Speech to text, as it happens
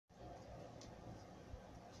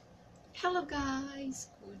Hello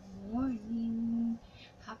guys! Good morning!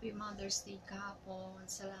 Happy Mother's Day kahapon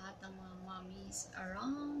sa lahat ng mga mommies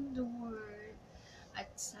around the world.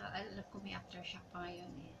 At sa, alam ko may aftershock pa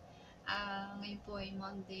ngayon eh. Ngayon po ay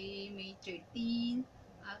Monday, May 13.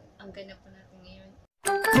 Ang ganap po natin ngayon.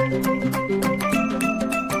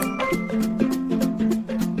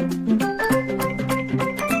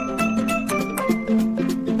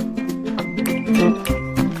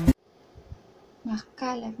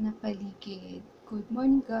 Makalat na paligid. Good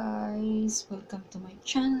morning guys! Welcome to my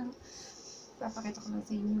channel. Papakita ko lang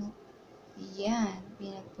sa inyo. Yan,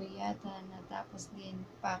 pinagpuyatan na tapos din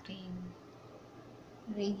packing.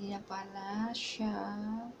 Ready na pala siya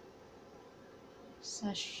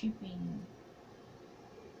sa shipping.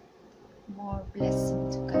 More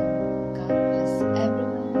blessing to come. God bless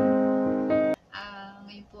everyone.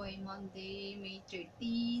 Ngayon po ay Monday, May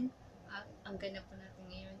 13. Ang ganap po natin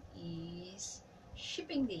ngayon is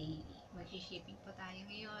shipping day. Mag-shipping po tayo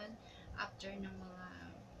ngayon after ng mga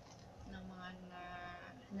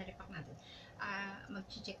na-repack natin.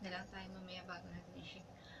 Mag-check na lang tayo mamaya bago natin i-ship.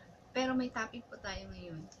 Pero may topic po tayo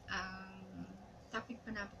ngayon. Topic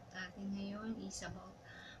pa natin ngayon is about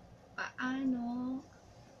paano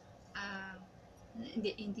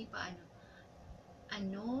hindi paano.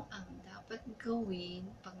 Ano ang dapat gawin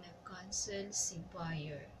pag nag-cancel si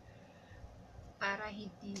buyer para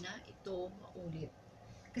hindi na ito maulit.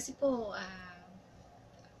 Kasi po,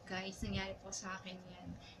 guys, nangyari po sa akin yan.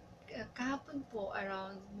 Kahapon po,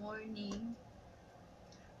 around morning,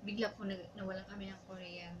 bigla po nawalan kami ng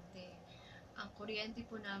kuryente. Ang kuryente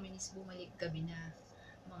po namin is bumalik gabi na,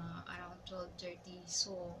 mga around 12:30.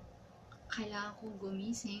 So, kailangan kong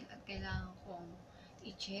gumising at kailangan kong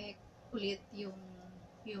i-check ulit yung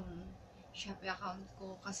Shopee account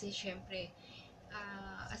ko. Kasi syempre,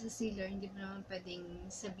 as a seller, hindi mo naman pwedeng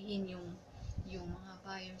sabihin yung mga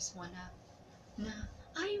buyers mo na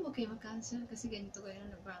ay, huwag kayo mag-cancel kasi ganito kayo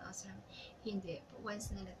nag-brown out sila. Hindi.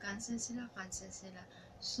 Once na nag-cancel sila, cancel sila.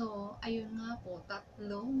 So, ayun nga po,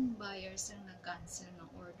 3 buyers ang nag-cancel ng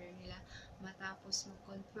order nila. Matapos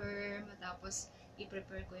mag-confirm, matapos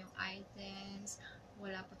i-prepare ko yung items,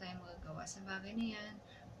 wala po tayong magagawa sa bagay na yan.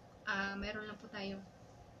 Meron lang po tayong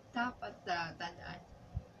dapat tandaan.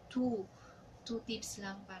 2 tips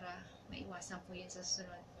lang para maiwasan po yan sa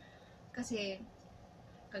susunod. Kasi,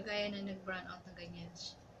 kagaya na nag-brown out na ganyan,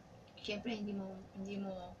 syempre hindi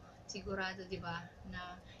mo sigurado, di ba,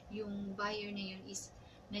 na yung buyer na yun is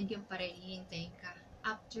nandiyan pa rin, hihintayin ka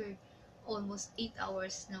after almost 8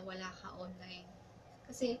 hours na wala ka online.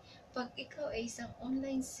 Kasi pag ikaw ay isang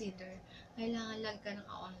online seller, kailangan lang ka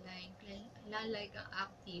naka-online, kailangan like kang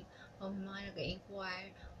active, o may mga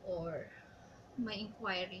nag-inquire or may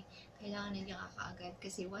inquiry, kailangan nandiyan ka kaagad.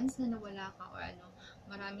 Kasi once na nawala ka or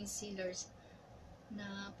maraming sellers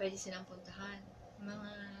na pwede silang puntahan.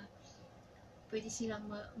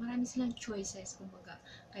 Marami silang choices, kumbaga.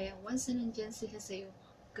 Kaya once na nandyan sila sa'yo,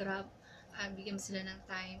 grab, bigyan mo sila ng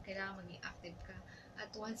time, kailangan maging active ka. At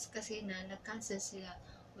once kasi na nag-cancel sila,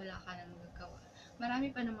 wala ka na magagawa.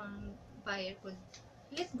 Marami pa namang buyer ko,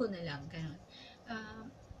 let go na lang, ganun.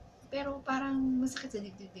 Pero parang masakit sa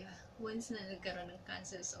dibdib, diba? Once na nagkaroon ng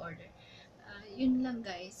cancels order. Yun lang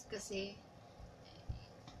guys, kasi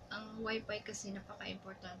ang wifi kasi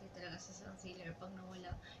napaka-importante talaga sa isang seller pag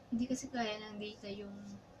nawala. Hindi kasi kaya ng data yung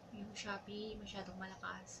Shopee, masyadong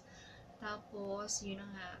malakas. Tapos, yun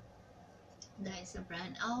na nga, dahil sa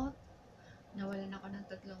brand out, nawalan ako ng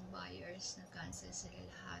 3 buyers, nag-cancel sila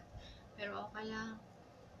lahat. Pero okay lang,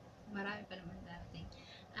 marami pa naman dating.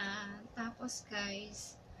 Tapos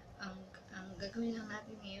guys, ang gagawin lang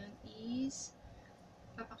natin ngayon is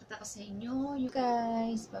papakita ko sa inyo. You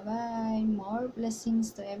guys, bye-bye. More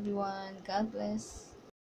blessings to everyone. God bless.